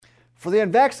For the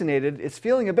unvaccinated, it's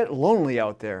feeling a bit lonely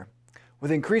out there.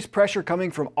 With increased pressure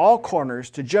coming from all corners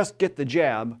to just get the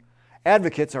jab,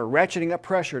 advocates are ratcheting up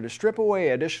pressure to strip away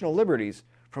additional liberties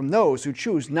from those who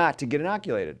choose not to get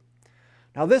inoculated.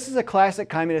 Now, this is a classic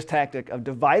communist tactic of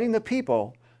dividing the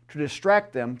people to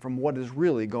distract them from what is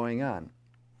really going on.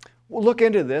 We'll look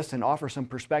into this and offer some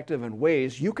perspective and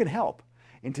ways you can help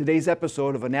in today's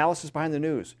episode of Analysis Behind the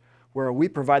News, where we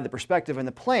provide the perspective and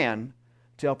the plan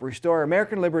to help restore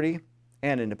American liberty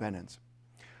and independence.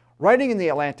 Writing in The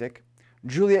Atlantic,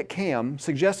 Juliet Kayyem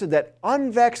suggested that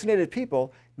unvaccinated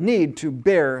people need to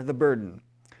bear the burden.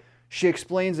 She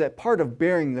explains that part of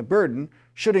bearing the burden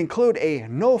should include a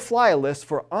no-fly list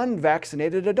for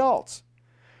unvaccinated adults.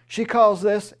 She calls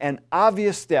this an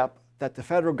obvious step that the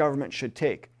federal government should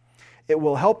take. It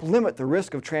will help limit the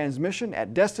risk of transmission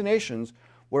at destinations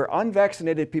where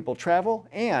unvaccinated people travel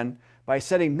and by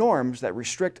setting norms that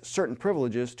restrict certain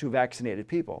privileges to vaccinated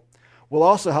people. Will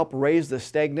also help raise the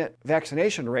stagnant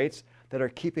vaccination rates that are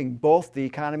keeping both the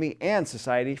economy and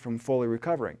society from fully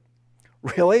recovering.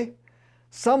 Really?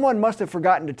 Someone must have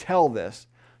forgotten to tell this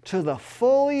to the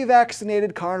fully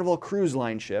vaccinated Carnival Cruise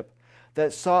Line ship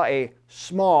that saw a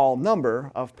small number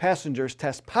of passengers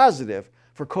test positive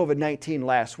for COVID-19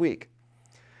 last week.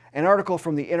 An article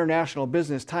from the International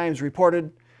Business Times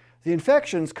reported, the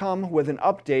infections come with an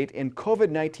update in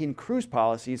COVID-19 cruise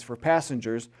policies for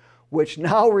passengers, which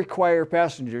now require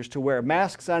passengers to wear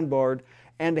masks on board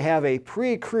and to have a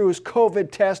pre-cruise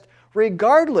COVID test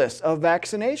regardless of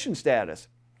vaccination status.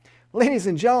 Ladies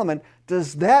and gentlemen,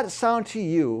 does that sound to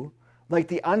you like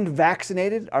the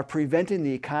unvaccinated are preventing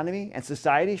the economy and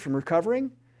society from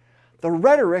recovering? The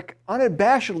rhetoric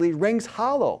unabashedly rings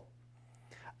hollow.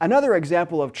 Another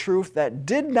example of truth that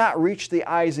did not reach the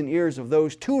eyes and ears of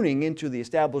those tuning into the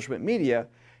establishment media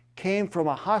came from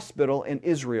a hospital in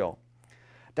Israel.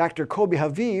 Dr. Kobi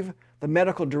Haviv, the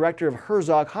medical director of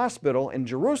Herzog Hospital in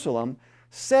Jerusalem,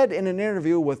 said in an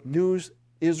interview with News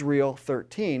Israel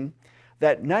 13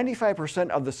 that 95%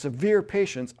 of the severe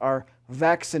patients are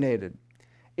vaccinated.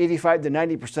 85 to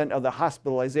 90% of the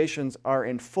hospitalizations are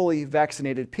in fully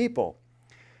vaccinated people.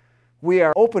 We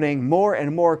are opening more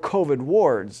and more COVID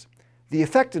wards. The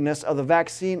effectiveness of the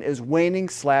vaccine is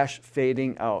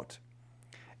waning/fading out.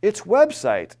 Its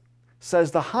website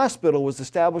says the hospital was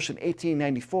established in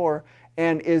 1894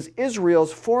 and is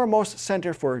Israel's foremost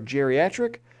center for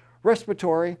geriatric,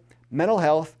 respiratory, mental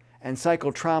health, and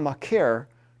psychotrauma care,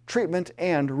 treatment,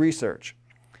 and research.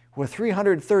 With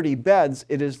 330 beds,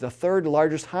 it is the third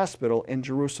largest hospital in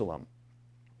Jerusalem.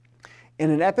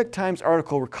 In an Epoch Times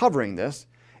article covering this,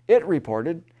 it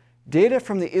reported, data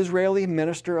from the Israeli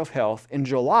Minister of Health in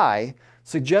July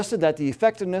suggested that the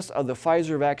effectiveness of the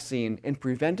Pfizer vaccine in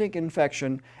preventing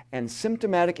infection and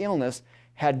symptomatic illness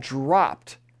had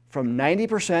dropped from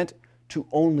 90% to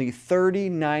only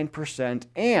 39%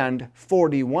 and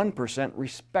 41%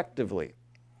 respectively.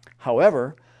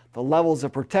 However, the levels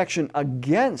of protection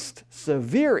against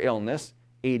severe illness,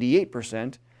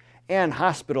 88%, and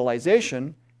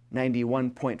hospitalization,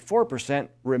 91.4%,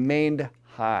 remained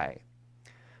high.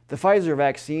 The Pfizer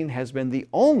vaccine has been the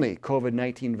only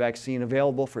COVID-19 vaccine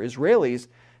available for Israelis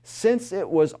since it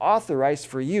was authorized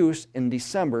for use in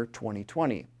December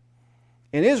 2020.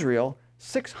 In Israel,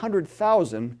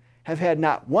 600,000 have had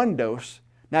not one dose,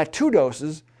 not two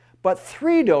doses, but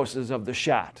 3 doses of the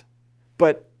shot.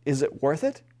 But is it worth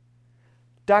it?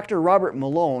 Dr. Robert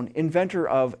Malone, inventor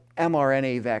of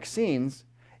mRNA vaccines,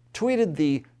 tweeted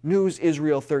the News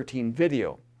Israel 13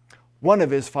 video. One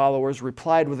of his followers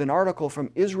replied with an article from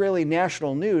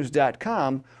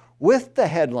IsraeliNationalNews.com with the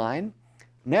headline,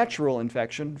 Natural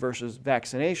Infection versus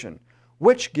Vaccination,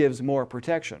 which gives more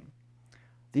protection.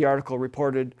 The article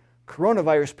reported,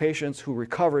 coronavirus patients who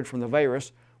recovered from the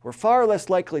virus were far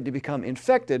less likely to become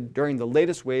infected during the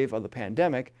latest wave of the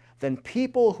pandemic than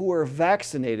people who were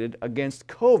vaccinated against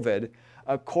COVID,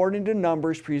 according to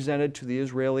numbers presented to the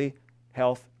Israeli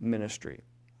Health Ministry.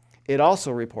 It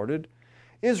also reported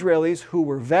Israelis who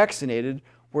were vaccinated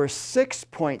were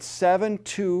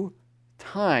 6.72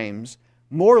 times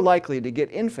more likely to get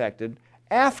infected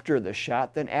after the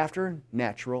shot than after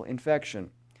natural infection.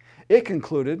 It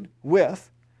concluded with,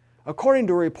 according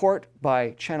to a report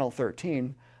by Channel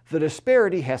 13, the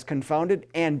disparity has confounded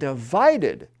and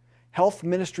divided health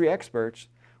ministry experts,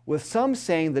 with some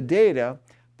saying the data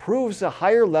proves a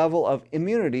higher level of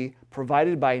immunity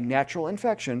provided by natural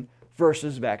infection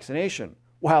versus vaccination,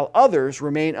 while others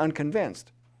remain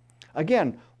unconvinced.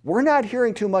 Again, we're not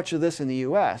hearing too much of this in the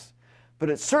U.S.,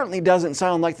 but it certainly doesn't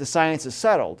sound like the science is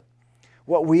settled.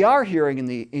 What we are hearing in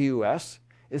the U.S.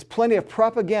 is plenty of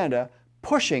propaganda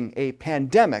pushing a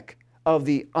pandemic of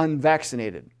the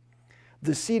unvaccinated.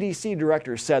 The CDC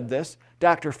director said this,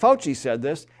 Dr. Fauci said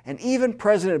this, and even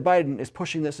President Biden is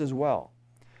pushing this as well.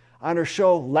 On her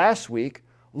show last week,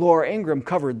 Laura Ingraham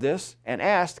covered this and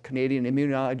asked Canadian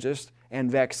immunologist and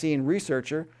vaccine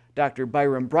researcher Dr.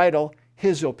 Byron Bridle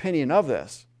his opinion of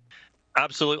this.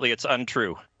 Absolutely, it's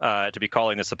untrue to be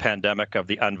calling this a pandemic of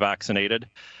the unvaccinated.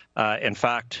 In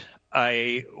fact,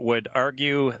 I would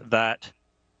argue that,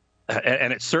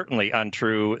 and it's certainly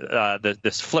untrue,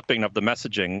 this flipping of the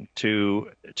messaging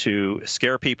to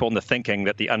scare people into thinking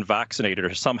that the unvaccinated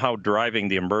are somehow driving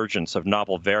the emergence of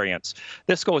novel variants.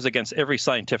 This goes against every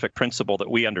scientific principle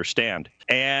that we understand.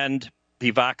 And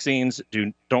the vaccines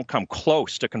don't come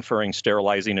close to conferring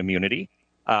sterilizing immunity.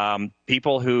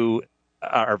 People who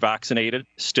are vaccinated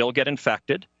still get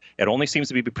infected. It only seems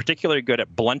to be particularly good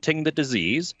at blunting the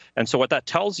disease. And so what that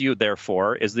tells you,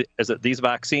 therefore, is that these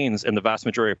vaccines in the vast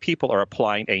majority of people are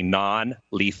applying a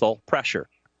non-lethal pressure,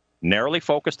 narrowly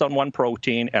focused on one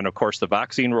protein. And of course, the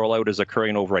vaccine rollout is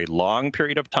occurring over a long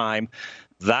period of time.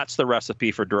 That's the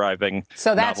recipe for driving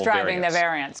So that's novel driving variants. the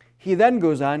variants. He then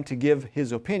goes on to give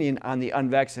his opinion on the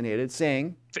unvaccinated,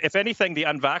 saying, if anything, the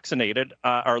unvaccinated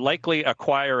are likely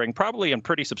acquiring, probably in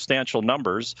pretty substantial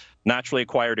numbers, naturally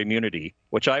acquired immunity,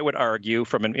 which I would argue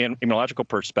from an immunological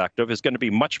perspective is going to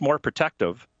be much more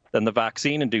protective than the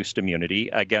vaccine-induced immunity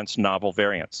against novel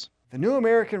variants. The New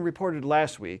American reported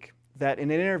last week that in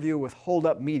an interview with Hold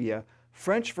Up Media,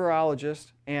 French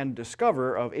virologist and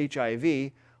discoverer of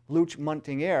HIV, Luc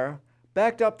Montagnier,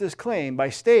 backed up this claim by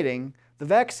stating the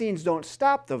vaccines don't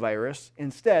stop the virus,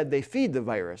 instead they feed the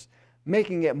virus,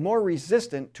 making it more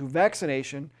resistant to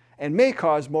vaccination and may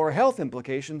cause more health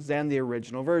implications than the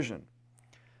original version.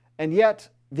 And yet,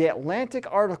 the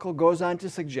Atlantic article goes on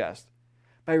to suggest,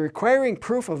 by requiring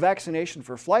proof of vaccination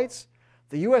for flights,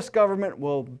 the U.S. government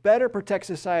will better protect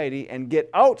society and get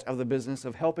out of the business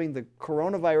of helping the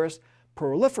coronavirus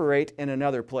proliferate in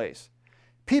another place.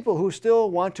 People who still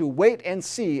want to wait and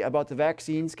see about the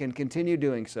vaccines can continue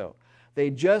doing so. They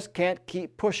just can't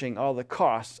keep pushing all the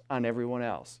costs on everyone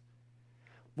else.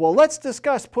 Well, let's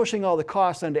discuss pushing all the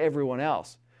costs onto everyone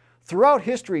else. Throughout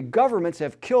history, governments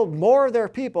have killed more of their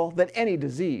people than any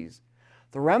disease.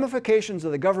 The ramifications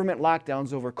of the government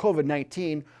lockdowns over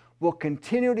COVID-19 will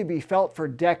continue to be felt for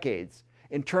decades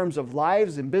in terms of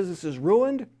lives and businesses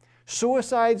ruined,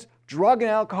 suicides, drug and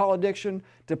alcohol addiction,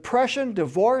 depression,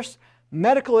 divorce,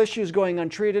 medical issues going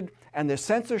untreated, and the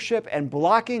censorship and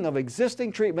blocking of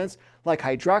existing treatments like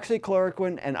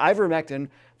hydroxychloroquine and ivermectin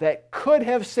that could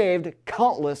have saved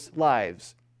countless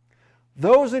lives.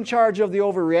 Those in charge of the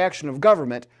overreaction of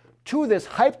government to this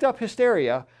hyped-up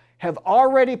hysteria have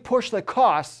already pushed the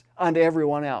costs onto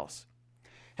everyone else.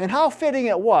 And how fitting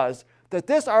it was that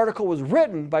this article was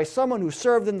written by someone who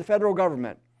served in the federal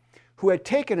government, who had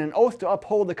taken an oath to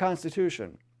uphold the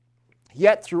Constitution.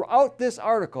 Yet throughout this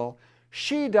article,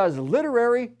 she does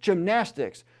literary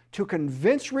gymnastics to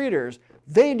convince readers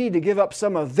they need to give up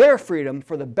some of their freedom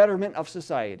for the betterment of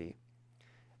society.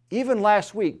 Even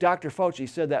last week, Dr. Fauci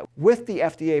said that with the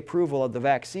FDA approval of the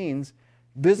vaccines,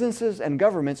 businesses and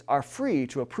governments are free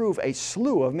to approve a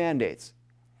slew of mandates.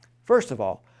 First of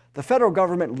all, the federal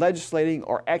government legislating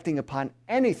or acting upon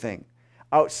anything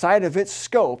outside of its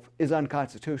scope is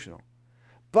unconstitutional.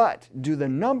 But do the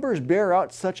numbers bear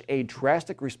out such a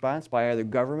drastic response by either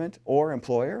government or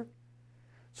employer?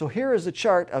 So here is a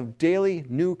chart of daily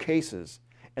new cases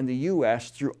in the U.S.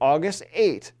 through August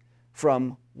 8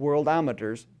 from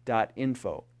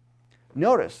worldometers.info.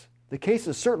 Notice the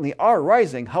cases certainly are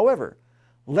rising. However,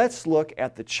 let's look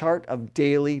at the chart of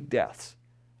daily deaths.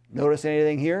 Notice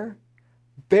anything here?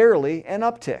 Barely an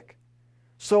uptick.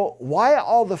 So why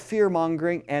all the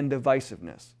fear-mongering and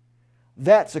divisiveness?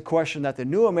 That's a question that the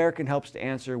New American helps to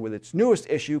answer with its newest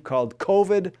issue called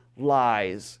COVID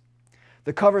Lies.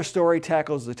 The cover story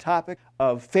tackles the topic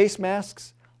of face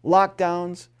masks,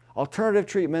 lockdowns, alternative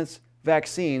treatments,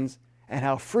 vaccines, and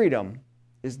how freedom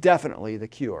is definitely the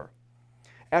cure.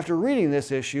 After reading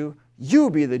this issue, you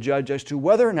be the judge as to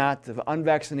whether or not the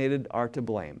unvaccinated are to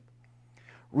blame.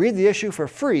 Read the issue for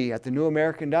free at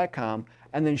thenewamerican.com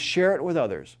and then share it with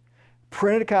others.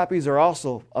 Printed copies are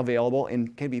also available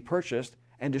and can be purchased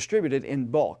and distributed in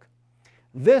bulk.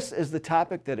 This is the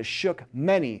topic that has shook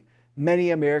many, many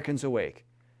Americans awake.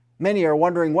 Many are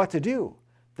wondering what to do.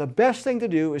 The best thing to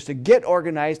do is to get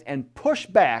organized and push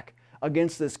back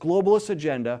against this globalist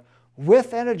agenda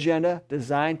with an agenda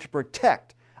designed to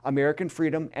protect American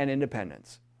freedom and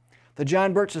independence. The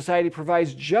John Birch Society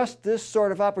provides just this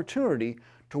sort of opportunity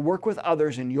to work with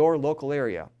others in your local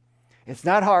area. It's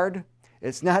not hard.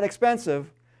 It's not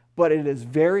expensive, but it is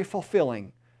very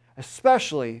fulfilling,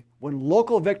 especially when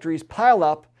local victories pile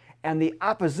up and the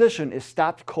opposition is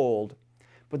stopped cold.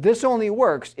 But this only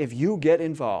works if you get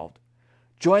involved.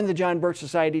 Join the John Birch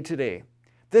Society today.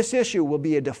 This issue will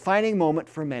be a defining moment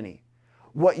for many.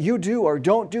 What you do or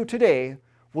don't do today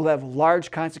will have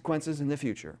large consequences in the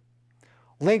future.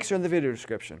 Links are in the video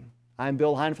description. I'm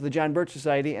Bill Hahn for the John Birch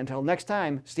Society. Until next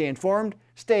time, stay informed,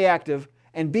 stay active,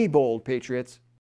 and be bold, Patriots.